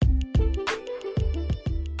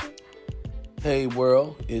Hey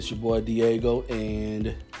world, it's your boy Diego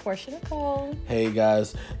and Portia Nicole. hey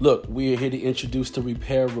guys, look, we are here to introduce the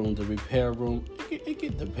repair room. The repair room, it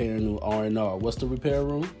get the repair new R&R. What's the repair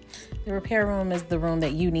room? The repair room is the room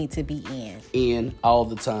that you need to be In all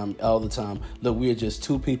the time. Look, we are just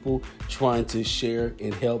two people trying to share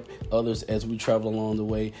and help others as we travel along the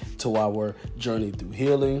way to our journey through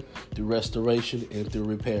healing, through restoration, and through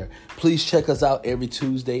repair. Please check us out every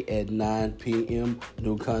Tuesday at 9 p.m.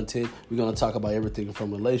 New content. We're going to talk about everything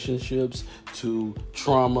from relationships to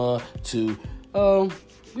trauma to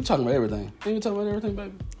we're talking about everything. Ain't we talking about everything,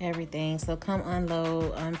 baby? Everything. So come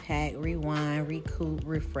unload, unpack, rewind, recoup,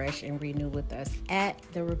 refresh, and renew with us at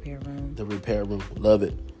the repair room. The repair room. Love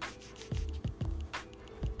it.